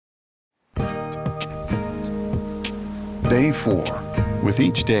Day 4. With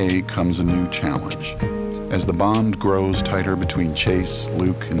each day comes a new challenge. As the bond grows tighter between Chase,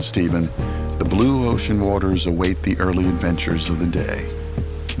 Luke, and Stephen, the blue ocean waters await the early adventures of the day.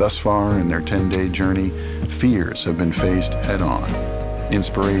 Thus far in their 10-day journey, fears have been faced head-on,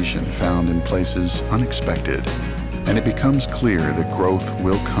 inspiration found in places unexpected, and it becomes clear that growth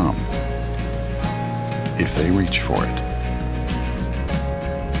will come if they reach for it.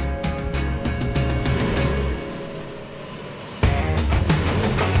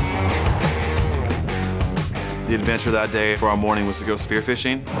 The adventure that day for our morning was to go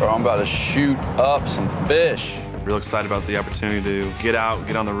spearfishing. Bro, I'm about to shoot up some fish. Real excited about the opportunity to get out,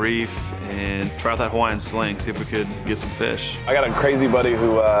 get on the reef, and try out that Hawaiian sling, see if we could get some fish. I got a crazy buddy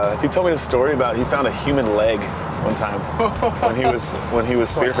who he told me this story about he found a human leg one time when he was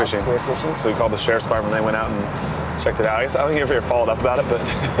spearfishing. So he called the sheriff's department. They went out and checked it out. I don't think he ever followed up about it,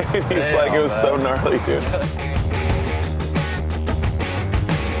 but he's like, it was so gnarly, dude.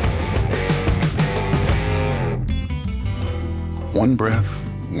 One breath,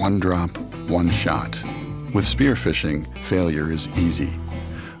 one drop, one shot. With spearfishing, failure is easy.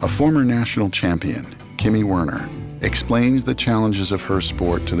 A former national champion, Kimmy Werner, explains the challenges of her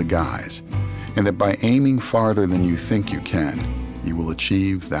sport to the guys, and that by aiming farther than you think you can, you will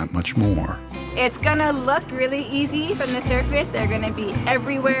achieve that much more. It's gonna look really easy from the surface. They're gonna be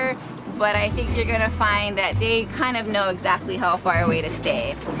everywhere, but I think you're gonna find that they kind of know exactly how far away to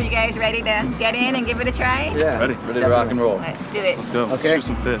stay. So you guys ready to get in and give it a try? Yeah, ready to rock and roll. Let's do it. Let's go, Okay. let's shoot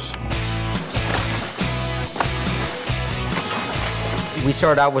some fish. We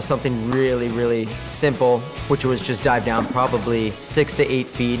started out with something really simple, which was just dive down probably 6 to 8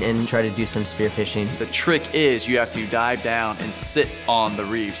 feet and try to do some spearfishing. The trick is you have to dive down and sit on the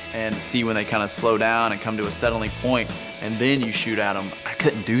reefs and see when they kind of slow down and come to a settling point, and then you shoot at them. I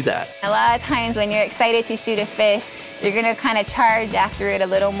couldn't do that. A lot of times when you're excited to shoot a fish, you're gonna kind of charge after it a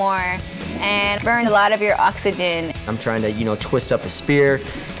little more and burn a lot of your oxygen. I'm trying to, twist up a spear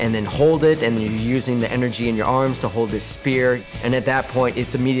and then hold it, and you're using the energy in your arms to hold this spear. And at that point,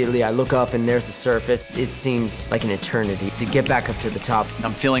 it's immediately, I look up and there's the surface. It seems like an eternity to get back up to the top.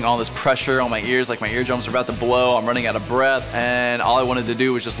 I'm feeling all this pressure on my ears, like my eardrums are about to blow. I'm running out of breath, and all I wanted to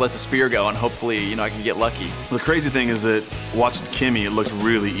do was just let the spear go, and hopefully, I can get lucky. The crazy thing is that watching Kimmy, it looked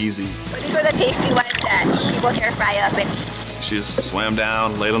really easy. These were the tasty ones that people here fry up and eat. She just swam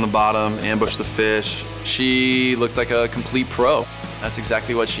down, laid on the bottom, ambushed the fish. She looked like a complete pro. That's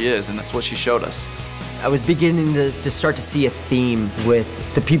exactly what she is, and that's what she showed us. I was beginning to start to see a theme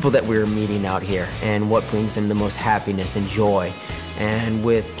with the people that we were meeting out here and what brings them the most happiness and joy. And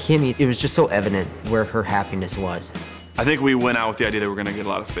with Kimmy, it was just so evident where her happiness was. I think we went out with the idea that we're gonna get a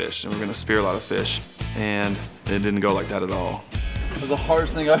lot of fish and we're gonna spear a lot of fish, and it didn't go like that at all. It was the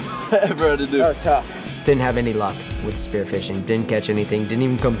hardest thing I've ever had to do. That was tough. Didn't have any luck with spearfishing. Didn't catch anything, didn't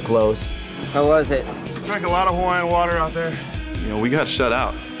even come close. How was it? Drank a lot of Hawaiian water out there. We got shut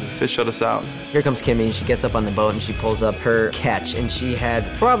out. The fish shut us out. Here comes Kimmy, and she gets up on the boat and she pulls up her catch, and she had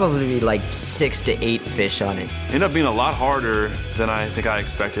probably like 6 to 8 fish on it. It ended up being a lot harder than I think I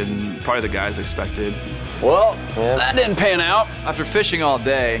expected, and probably the guys expected. Well, that didn't pan out. After fishing all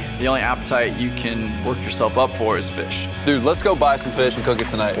day, the only appetite you can work yourself up for is fish. Dude, let's go buy some fish and cook it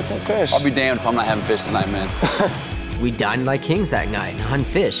tonight. Let's get some fish. I'll be damned if I'm not having fish tonight, man. We dined like kings that night on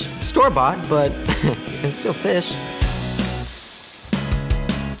fish. Store-bought, but it's still fish.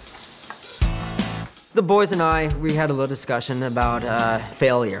 The boys and I, we had a little discussion about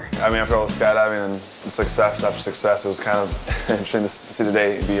failure. I mean, after all the skydiving and success after success, it was kind of interesting to see the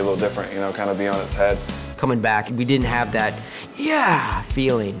day be a little different, kind of be on its head. Coming back, we didn't have that, yeah,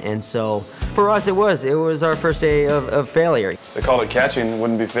 feeling. And so for us, it was our first day of failure. They called it catching,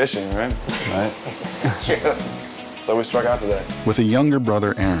 wouldn't be fishing, right? Right. It's true. So we struck out today. With a younger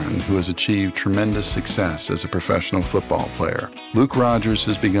brother, Aaron, who has achieved tremendous success as a professional football player, Luke Rogers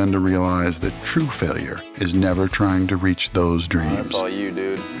has begun to realize that true failure is never trying to reach those dreams. That's all you,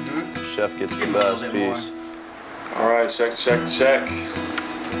 dude. Chef gets the best piece. All right, check.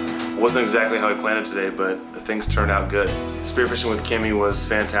 It wasn't exactly how we planned it today, but things turned out good. Spearfishing with Kimmy was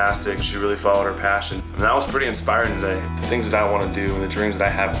fantastic. She really followed her passion. And that was pretty inspiring today. The things that I want to do and the dreams that I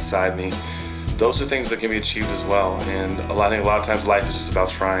have inside me, those are things that can be achieved as well. And I think a lot of times life is just about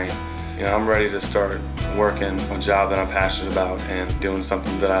trying. I'm ready to start working a job that I'm passionate about and doing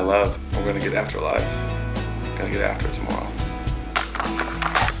something that I love. We're gonna get after life. Gonna get after it tomorrow.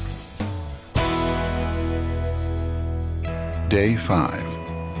 Day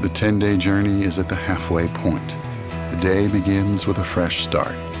 5. The 10-day journey is at the halfway point. The day begins with a fresh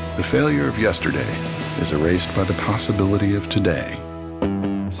start. The failure of yesterday is erased by the possibility of today.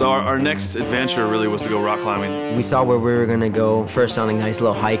 So our next adventure really was to go rock climbing. We saw where we were gonna go first on a nice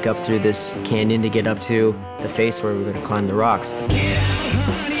little hike up through this canyon to get up to the face where we were gonna climb the rocks.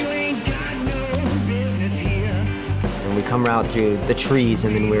 And we come out through the trees,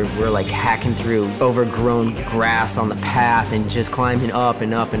 and then we're like hacking through overgrown grass on the path and just climbing up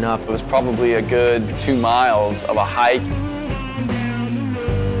and up and up. It was probably a good 2 miles of a hike.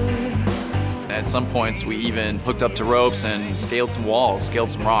 At some points, we even hooked up to ropes and scaled some walls,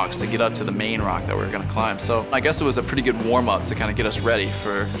 scaled some rocks to get up to the main rock that we were gonna climb. So I guess it was a pretty good warm-up to kind of get us ready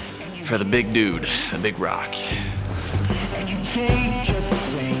for the big dude, the big rock.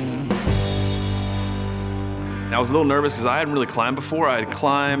 I was a little nervous because I hadn't really climbed before. I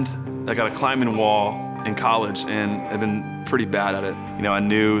got a climbing wall in college and I'd been pretty bad at it. You know, I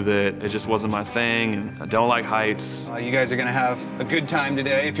knew that it just wasn't my thing, and I don't like heights. You guys are gonna have a good time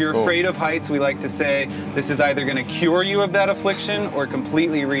today. If you're afraid of heights, we like to say this is either gonna cure you of that affliction or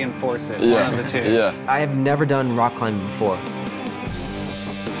completely reinforce it, one of the two. Yeah. I have never done rock climbing before.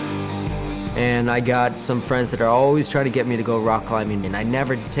 And I got some friends that are always trying to get me to go rock climbing, and I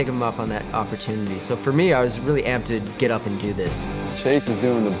never take them up on that opportunity. So for me, I was really amped to get up and do this. Chase is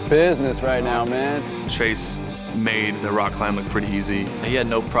doing the business right now, man. Chase made the rock climb look pretty easy. He had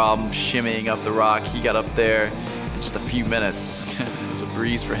no problem shimmying up the rock. He got up there in just a few minutes. It was a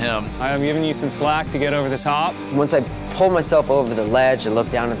breeze for him. I'm giving you some slack to get over the top. Once I pulled myself over the ledge and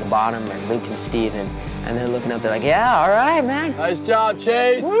looked down at the bottom, and Luke and Steven, and they're looking up, they're like, yeah, all right, man. Nice job,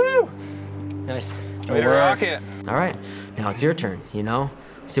 Chase. Woo! Nice. Way to rock it. All right, now it's your turn, you know?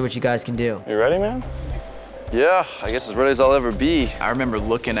 See what you guys can do. You ready, man? Yeah, I guess as ready as I'll ever be. I remember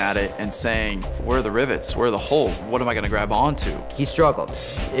looking at it and saying, where are the rivets? Where are the holes? What am I gonna grab onto? He struggled.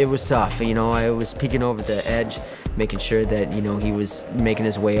 It was tough, you know, I was peeking over the edge, making sure that, you know, he was making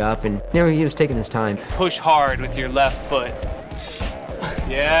his way up, and you know, he was taking his time. Push hard with your left foot.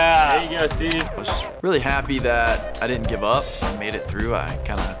 Yeah. There you go, Steve. I was just really happy that I didn't give up. I made it through. I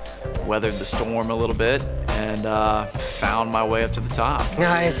kind of weathered the storm a little bit and found my way up to the top.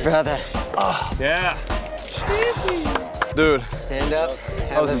 Nice, brother. Yeah. Dude, Stand up.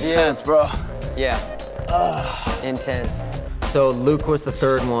 that was intense, bro. Yeah. Intense. So Luke was the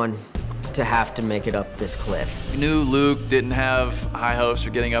third one to have to make it up this cliff. We knew Luke didn't have high hopes for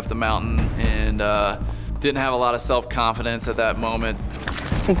getting up the mountain and didn't have a lot of self-confidence at that moment.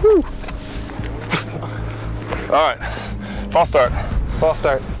 All right, false start. False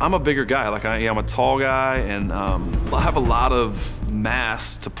start. I'm a bigger guy. Like I'm a tall guy, and I have a lot of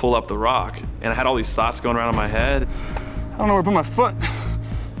mass to pull up the rock. And I had all these thoughts going around in my head. I don't know where to put my foot.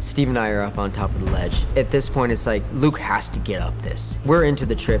 Steve and I are up on top of the ledge. At this point, it's like, Luke has to get up this. We're into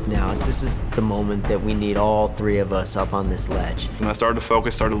the trip now. This is the moment that we need all three of us up on this ledge. And I started to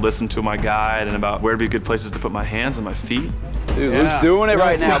focus, started to listen to my guide and about where would be good places to put my hands and my feet. Dude, Luke's doing it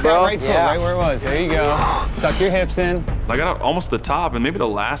right now, bro. Right foot, right where it was. There you go. Suck your hips in. I got out almost to the top, and maybe the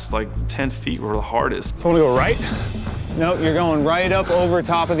last like 10 feet were the hardest. So I want to go right? No, you're going right up over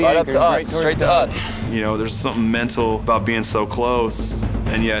top of the Right up anchors. to us, towards straight the to us. You know, there's something mental about being so close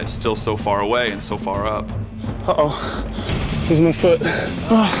and yet still so far away and so far up. Uh-oh. Here's my foot.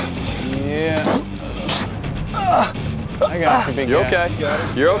 Yeah. I got you, big You're guy.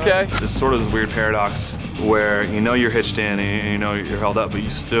 okay. You're okay. It's sort of this weird paradox where you know you're hitched in and you know you're held up, but you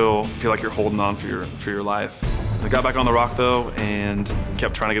still feel like you're holding on for your life. I got back on the rock though and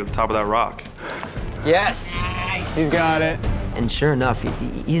kept trying to get to the top of that rock. Yes. He's got it. And sure enough,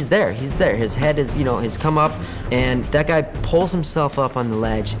 he's there. He's there. His head is, you know, has come up, and that guy pulls himself up on the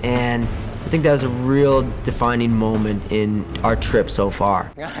ledge, and I think that was a real defining moment in our trip so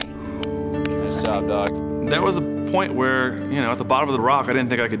far. Nice job, dog. There was a point where, you know, at the bottom of the rock, I didn't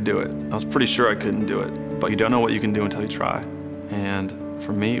think I could do it. I was pretty sure I couldn't do it, but you don't know what you can do until you try. And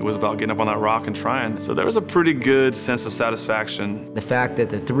for me, it was about getting up on that rock and trying. So there was a pretty good sense of satisfaction. The fact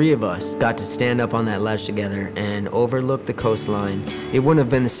that the three of us got to stand up on that ledge together and overlook the coastline, it wouldn't have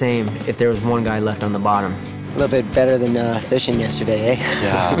been the same if there was one guy left on the bottom. A little bit better than fishing yesterday, eh?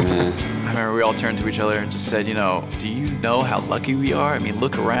 Yeah, man. I remember we all turned to each other and just said, you know, do you know how lucky we are? I mean,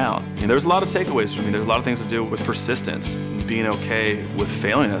 look around. You know, there's a lot of takeaways for me. There's a lot of things to do with persistence, being okay with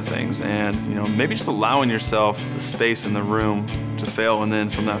failing at things, and, you know, maybe just allowing yourself the space in the room to fail and then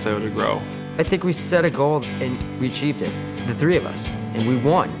from that failure to grow. I think we set a goal and we achieved it, the three of us, and we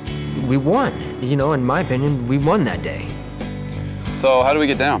won. We won. You know, in my opinion, we won that day. So how do we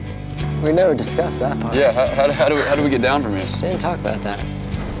get down? We never discussed that part. Yeah, how do we get down from here? Didn't talk about that.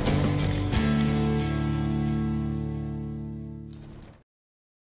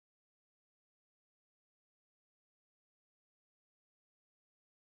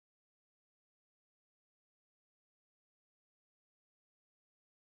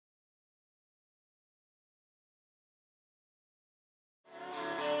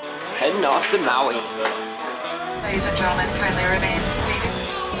 Heading off to Maui. Ladies and gentlemen, kindly remain seated.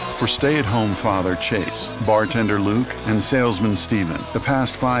 For stay-at-home father Chase, bartender Luke, and salesman Stephen, the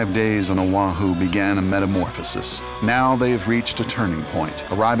past 5 days on Oahu began a metamorphosis. Now they have reached a turning point.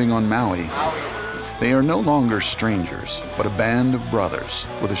 Arriving on Maui, they are no longer strangers, but a band of brothers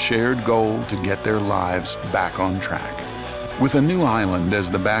with a shared goal to get their lives back on track. With a new island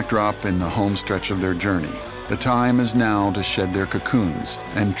as the backdrop in the home stretch of their journey, the time is now to shed their cocoons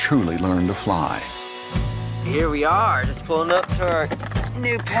and truly learn to fly. Here we are, just pulling up to our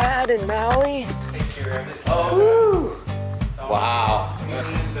new pad in Maui. Oh, wow.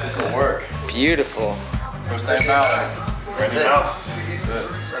 This will work. Beautiful. First day Maui. That's it. That's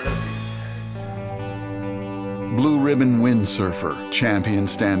it. Blue ribbon windsurfer, champion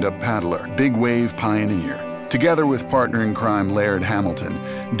stand-up paddler, big wave pioneer. Together with partner in crime Laird Hamilton,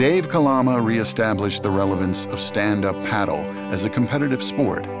 Dave Kalama reestablished the relevance of stand-up paddle as a competitive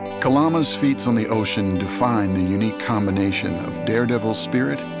sport. Kalama's feats on the ocean define the unique combination of daredevil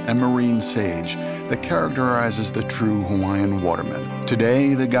spirit and marine sage that characterizes the true Hawaiian waterman.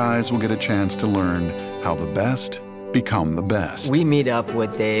 Today, the guys will get a chance to learn how the best become the best. We meet up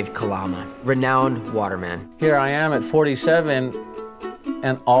with Dave Kalama, renowned waterman. Here I am at 47,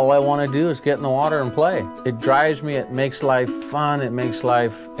 and all I want to do is get in the water and play. It drives me, it makes life fun, it makes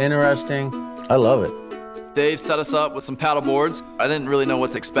life interesting. I love it. Dave set us up with some paddle boards. I didn't really know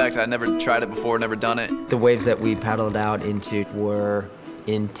what to expect. I'd never tried it before, never done it. The waves that we paddled out into were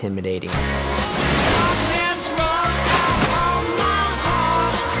intimidating.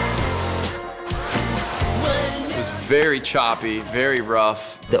 It was very choppy, very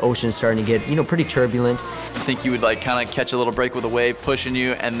rough. The ocean's starting to get, pretty turbulent. I think you would like kind of catch a little break with a wave pushing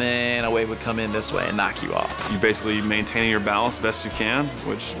you, and then a wave would come in this way and knock you off. You basically maintaining your balance best you can,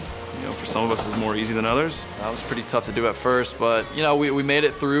 which for some of us is more easy than others. That was pretty tough to do at first, but we made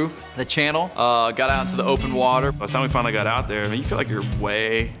it through the channel, got out into the open water. By the time we finally got out there, you feel like you're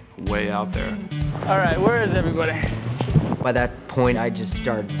way, way out there. All right, where is everybody? By that point, I just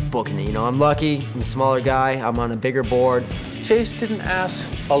started booking it. I'm lucky, I'm a smaller guy, I'm on a bigger board. Chase didn't ask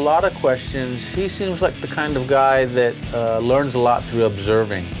a lot of questions. He seems like the kind of guy that learns a lot through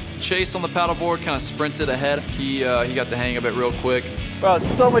observing. Chase on the paddleboard kind of sprinted ahead. He got the hang of it real quick. Bro, it's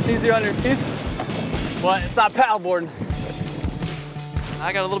so much easier on your feet. What? It's not paddleboarding.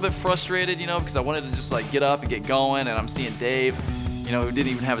 I got a little bit frustrated, because I wanted to just like get up and get going, and I'm seeing Dave, who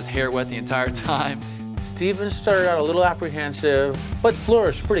didn't even have his hair wet the entire time. Steven started out a little apprehensive, but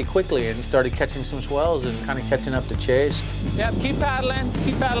flourished pretty quickly and started catching some swells and kind of catching up to Chase. Yep, keep paddling,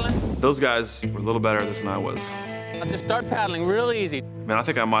 keep paddling. Those guys were a little better at this than I was. I'll just start paddling real easy. Man, I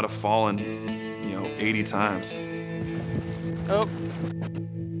think I might have fallen, 80 times. Oh.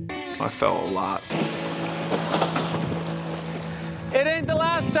 I fell a lot. It ain't the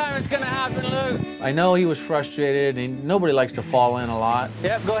last time it's gonna happen, Luke. I know he was frustrated, and nobody likes to fall in a lot.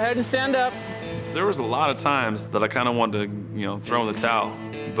 Yep, go ahead and stand up. There was a lot of times that I kind of wanted to, throw in the towel,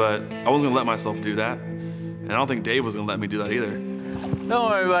 but I wasn't gonna let myself do that. And I don't think Dave was gonna let me do that either. Don't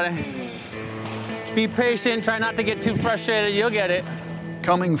worry, buddy. Be patient, try not to get too frustrated, you'll get it.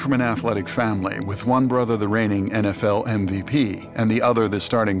 Coming from an athletic family, with one brother the reigning NFL MVP and the other the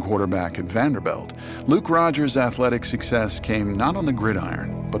starting quarterback at Vanderbilt, Luke Rogers' athletic success came not on the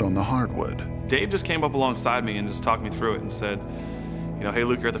gridiron, but on the hardwood. Dave just came up alongside me and just talked me through it and said, hey,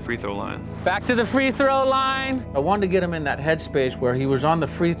 Luke, you're at the free throw line. Back to the free throw line. I wanted to get him in that headspace where he was on the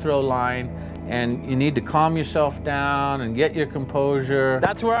free throw line, and you need to calm yourself down and get your composure.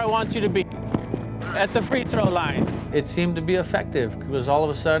 That's where I want you to be, at the free throw line. It seemed to be effective because all of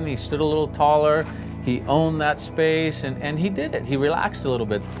a sudden he stood a little taller, he owned that space, and he did it. He relaxed a little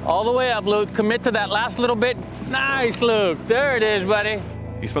bit. All the way up, Luke. Commit to that last little bit. Nice, Luke. There it is, buddy.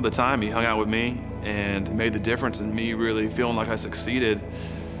 He spent the time, he hung out with me, and made the difference in me really feeling like I succeeded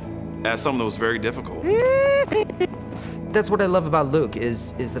at something that was very difficult. That's what I love about Luke,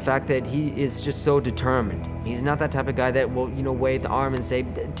 is the fact that he is just so determined. He's not that type of guy that will, wave the arm and say,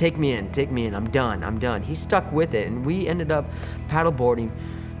 take me in, I'm done. He stuck with it, and we ended up paddleboarding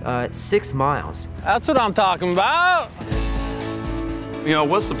 6 miles. That's what I'm talking about. I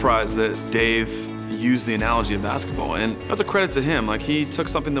was surprised that Dave used the analogy of basketball, and that's a credit to him. Like, he took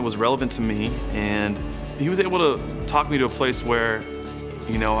something that was relevant to me, and he was able to talk me to a place where,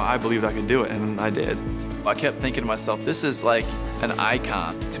 I believed I could do it, and I did. I kept thinking to myself, this is like an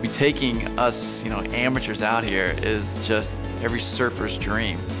icon. To be taking us, amateurs out here is just every surfer's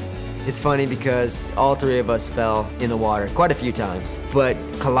dream. It's funny because all 3 of us fell in the water quite a few times, but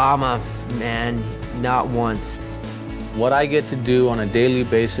Kalama, man, not once. What I get to do on a daily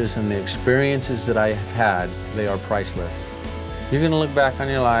basis and the experiences that I have had, they are priceless. You're gonna look back on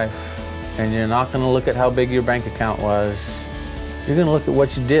your life and you're not gonna look at how big your bank account was. You're gonna look at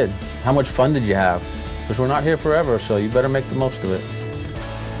what you did. How much fun did you have? Because we're not here forever, so you better make the most of it.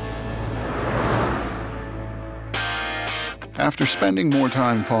 After spending more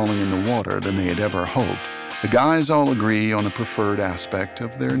time falling in the water than they had ever hoped, the guys all agree on a preferred aspect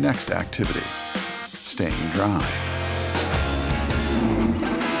of their next activity, staying dry.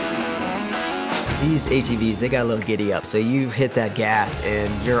 These ATVs, they got a little giddy up, so you hit that gas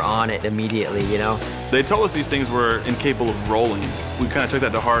and you're on it immediately, you know? They told us these things were incapable of rolling. We kind of took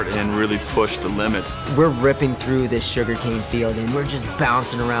that to heart and really pushed the limits. We're ripping through this sugarcane field and we're just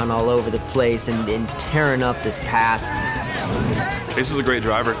bouncing around all over the place and tearing up this path. Ace was a great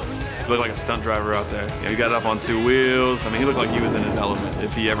driver. He looked like a stunt driver out there. You know, he got up on 2 wheels. I mean, he looked like he was in his element,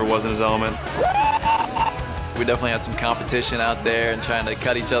 if he ever was in his element. We definitely had some competition out there and trying to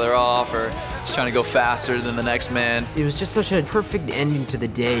cut each other off or just trying to go faster than the next man. It was just such a perfect ending to the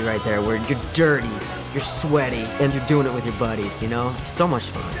day right there, where you're dirty, you're sweaty, and you're doing it with your buddies, you know? So much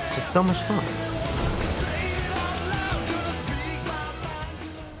fun, just so much fun.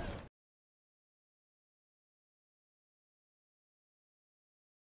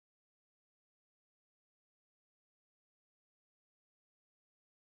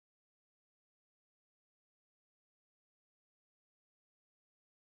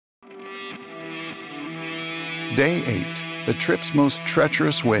 Day 8, the trip's most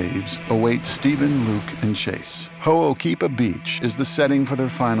treacherous waves await Stephen, Luke, and Chase. Ho'okipa Beach is the setting for their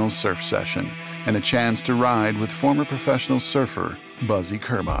final surf session and a chance to ride with former professional surfer Buzzy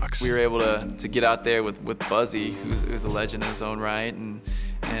Kerbox. We were able to get out there with Buzzy, who's a legend in his own right, and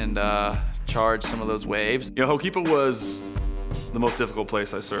charge some of those waves. You know, Ho'okipa was the most difficult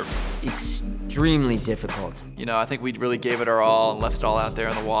place I surfed. Extremely difficult. You know, I think we really gave it our all and left it all out there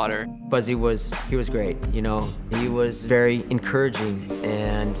in the water. Buzzy was great, you know? He was very encouraging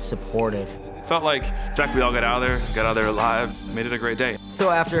and supportive. Felt like the fact we all got out of there alive, made it a great day. So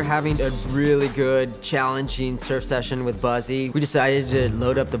after having a really good, challenging surf session with Buzzy, we decided to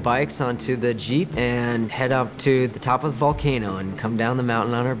load up the bikes onto the Jeep and head up to the top of the volcano and come down the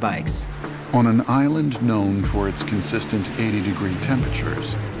mountain on our bikes. On an island known for its consistent 80-degree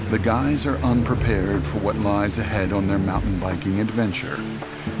temperatures, the guys are unprepared for what lies ahead on their mountain biking adventure.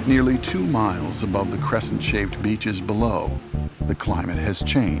 Nearly 2 miles above the crescent-shaped beaches below, the climate has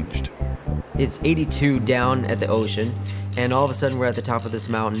changed. It's 82 down at the ocean, and all of a sudden we're at the top of this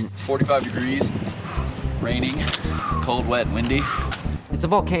mountain. It's 45 degrees, raining, cold, wet, and windy. It's a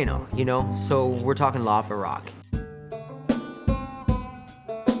volcano, you know, so we're talking lava rock.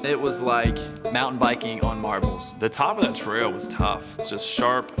 It was like mountain biking on marbles. The top of that trail was tough. It's just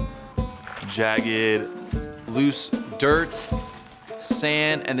sharp, jagged, loose dirt,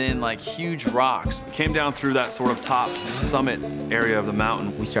 sand, and then like huge rocks. It came down through that sort of top summit area of the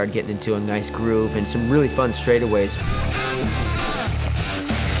mountain. We started getting into a nice groove and some really fun straightaways.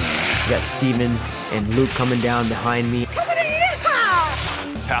 We got Steven and Luke coming down behind me.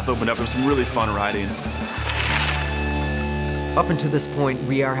 Path opened up. There was some really fun riding. Up until this point,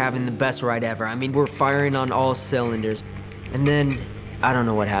 we are having the best ride ever. I mean, we're firing on all cylinders. And then, I don't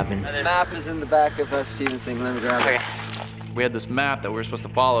know what happened. The map is in the back of Steven's thing. Let me grab it. We had this map that we were supposed to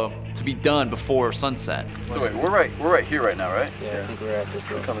follow to be done before sunset. So wait, we're right here right now, right? Yeah, I think we're at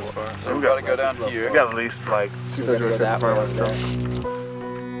this little come as far. So we gotta go down here. We got at least like 250 miles.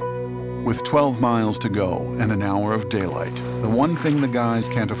 With 12 miles to go and an hour of daylight, the one thing the guys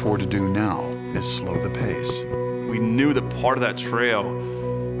can't afford to do now is slow the pace. We knew that part of that trail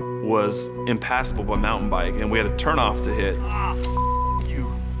was impassable by mountain bike, and we had a turnoff to hit.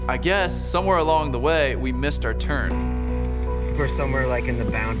 I guess somewhere along the way, we missed our turn. We're somewhere like in the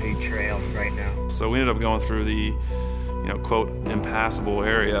boundary trail right now. So we ended up going through the, you know, quote, impassable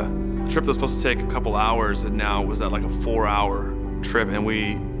area. The trip that was supposed to take a couple hours and now was at like a 4-hour trip, and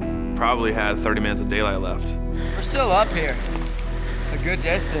we probably had 30 minutes of daylight left. We're still up here, a good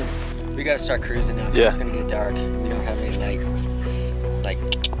distance. We gotta start cruising now. Yeah. It's gonna get dark. We don't have any light.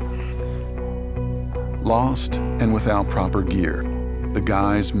 Lost and without proper gear, the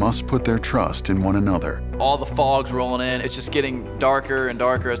guys must put their trust in one another. All the fog's rolling in. It's just getting darker and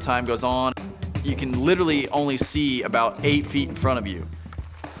darker as time goes on. You can literally only see about 8 feet in front of you.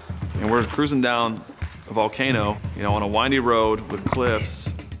 And we're cruising down a volcano, you know, on a windy road with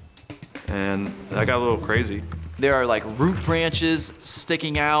cliffs, and that got a little crazy. There are like root branches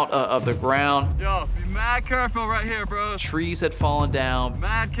sticking out of the ground. Yo, be mad careful right here, bro. Trees had fallen down.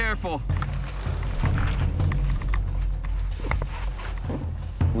 Mad careful.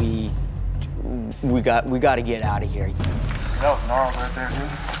 We got to get out of here. That was gnarled right there,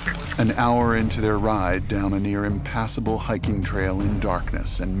 dude. An hour into their ride down a near impassable hiking trail in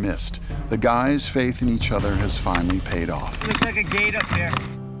darkness and mist, the guys' faith in each other has finally paid off. Looks like a gate up there.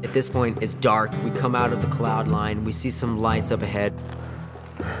 At this point, it's dark. We come out of the cloud line. We see some lights up ahead.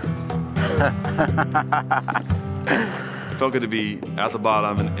 It felt good to be at the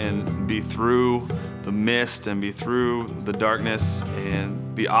bottom and be through the mist and be through the darkness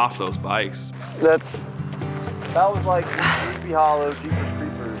and be off those bikes. That was like Sleepy Hollow, Jeepers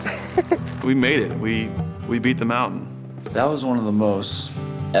Creepers. We made it. We beat the mountain. That was one of the most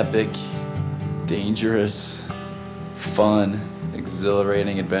epic, dangerous, fun,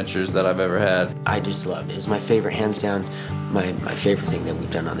 exhilarating adventures that I've ever had. I just loved it. It was my favorite, hands down, my favorite thing that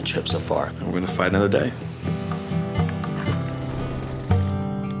we've done on the trip so far. And we're gonna fight another day.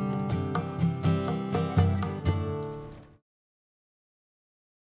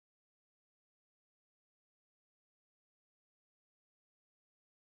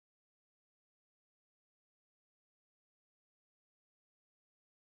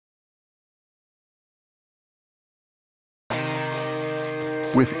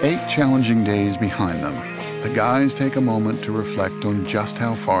 With 8 challenging days behind them, the guys take a moment to reflect on just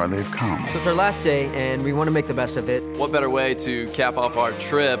how far they've come. So it's our last day, and we want to make the best of it. What better way to cap off our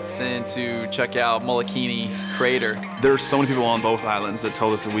trip than to check out Molokini Crater? There are so many people on both islands that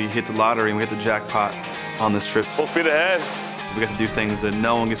told us that we hit the lottery and we hit the jackpot on this trip. Full speed ahead. We got to do things that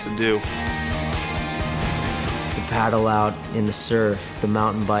no one gets to do. The paddle out in the surf, the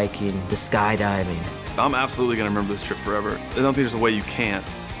mountain biking, the skydiving. I'm absolutely gonna remember this trip forever. I don't think there's a way you can't.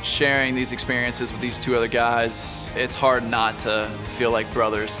 Sharing these experiences with these 2 other guys, it's hard not to feel like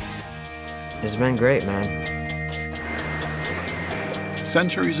brothers. It's been great, man.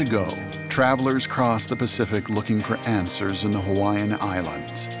 Centuries ago, travelers crossed the Pacific looking for answers in the Hawaiian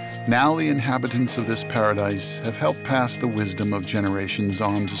Islands. Now the inhabitants of this paradise have helped pass the wisdom of generations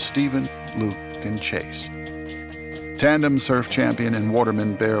on to Stephen, Luke, and Chase. Tandem surf champion and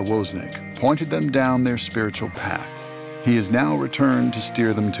waterman Bear Wozniak pointed them down their spiritual path. He has now returned to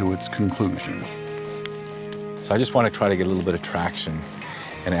steer them to its conclusion. So I just want to try to get a little bit of traction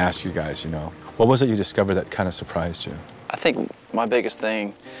and ask you guys, what was it you discovered that kind of surprised you? I think my biggest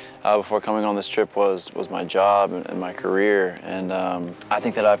thing before coming on this trip was my job and my career. And I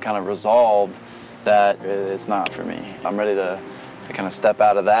think that I've kind of resolved that it's not for me. I'm ready to kind of step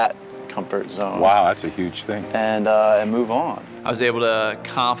out of that comfort zone. Wow, that's a huge thing. And move on. I was able to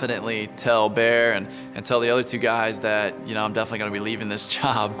confidently tell Bear and tell the other 2 guys that, I'm definitely gonna be leaving this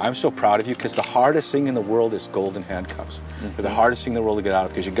job. I'm so proud of you because the hardest thing in the world is golden handcuffs. They're the hardest thing in the world to get out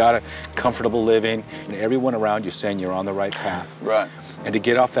of because you got a comfortable living and everyone around you saying you're on the right path. Right. And to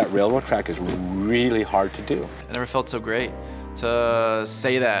get off that railroad track is really hard to do. I never felt so great to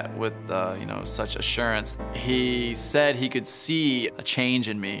say that with such assurance. He said he could see a change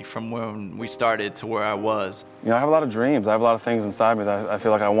in me from when we started to where I was. I have a lot of dreams. I have a lot of things inside me that I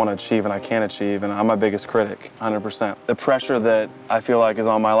feel like I want to achieve and I can achieve, and I'm my biggest critic, 100%. The pressure that I feel like is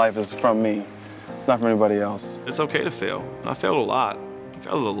on my life is from me. It's not from anybody else. It's okay to fail. I failed a lot. I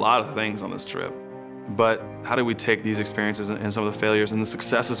failed at a lot of things on this trip. But how do we take these experiences and some of the failures and the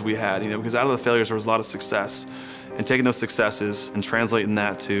successes we had, because out of the failures there was a lot of success, and taking those successes and translating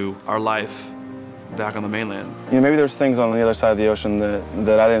that to our life back on the mainland. Maybe there's things on the other side of the ocean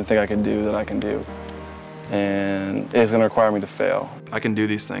that I didn't think I could do that I can do. And it's gonna require me to fail. I can do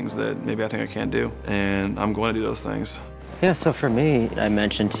these things that maybe I think I can't do, and I'm going to do those things. Yeah, so for me, I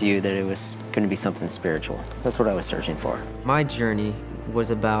mentioned to you that it was gonna be something spiritual. That's what I was searching for. My journey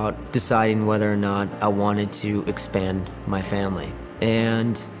was about deciding whether or not I wanted to expand my family.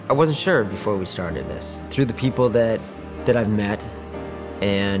 And I wasn't sure before we started this. Through the people that I've met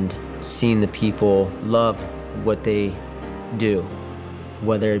and seeing the people love what they do,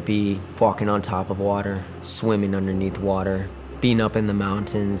 whether it be walking on top of water, swimming underneath water, being up in the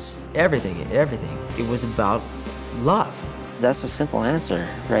mountains, everything. It was about love. That's a simple answer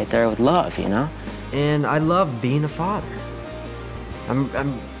right there with love, And I love being a father.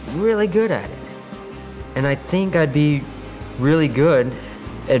 I'm really good at it. And I think I'd be really good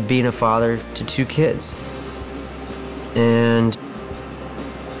at being a father to 2 kids. And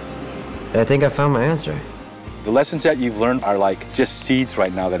I think I found my answer. The lessons that you've learned are like just seeds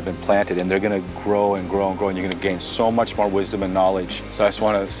right now that have been planted, and they're gonna grow and grow and grow, and you're gonna gain so much more wisdom and knowledge. So I just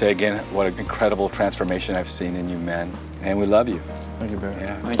wanna say again, what an incredible transformation I've seen in you men. And we love you. Thank you, Barry.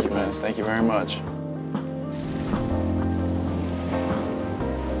 Yeah. Thank you, man. Thank you very much.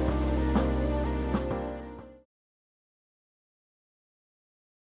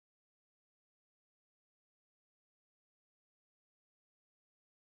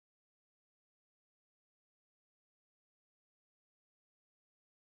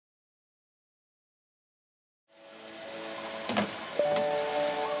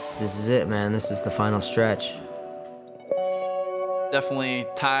 This is it, man. This is the final stretch. Definitely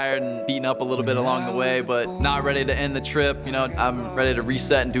tired and beaten up a little bit along the way, but not ready to end the trip. You know, I'm ready to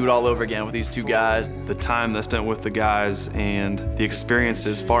reset and do it all over again with these two guys. The time that I spent with the guys and the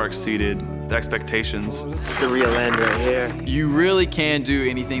experiences far exceeded the expectations. It's the real end right here. You really can do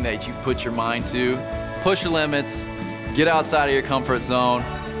anything that you put your mind to. Push your limits, get outside of your comfort zone,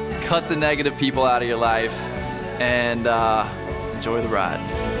 cut the negative people out of your life, and enjoy the ride.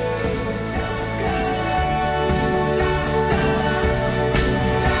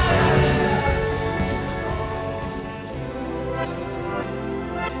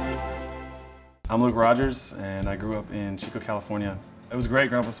 I'm Luke Rogers, and I grew up in Chico, California. It was great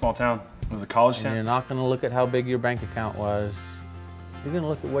growing up in a small town. It was a college town. And you're not going to look at how big your bank account was. You're going to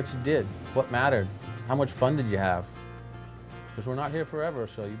look at what you did, what mattered, how much fun did you have. Because we're not here forever,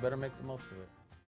 so you better make the most of it.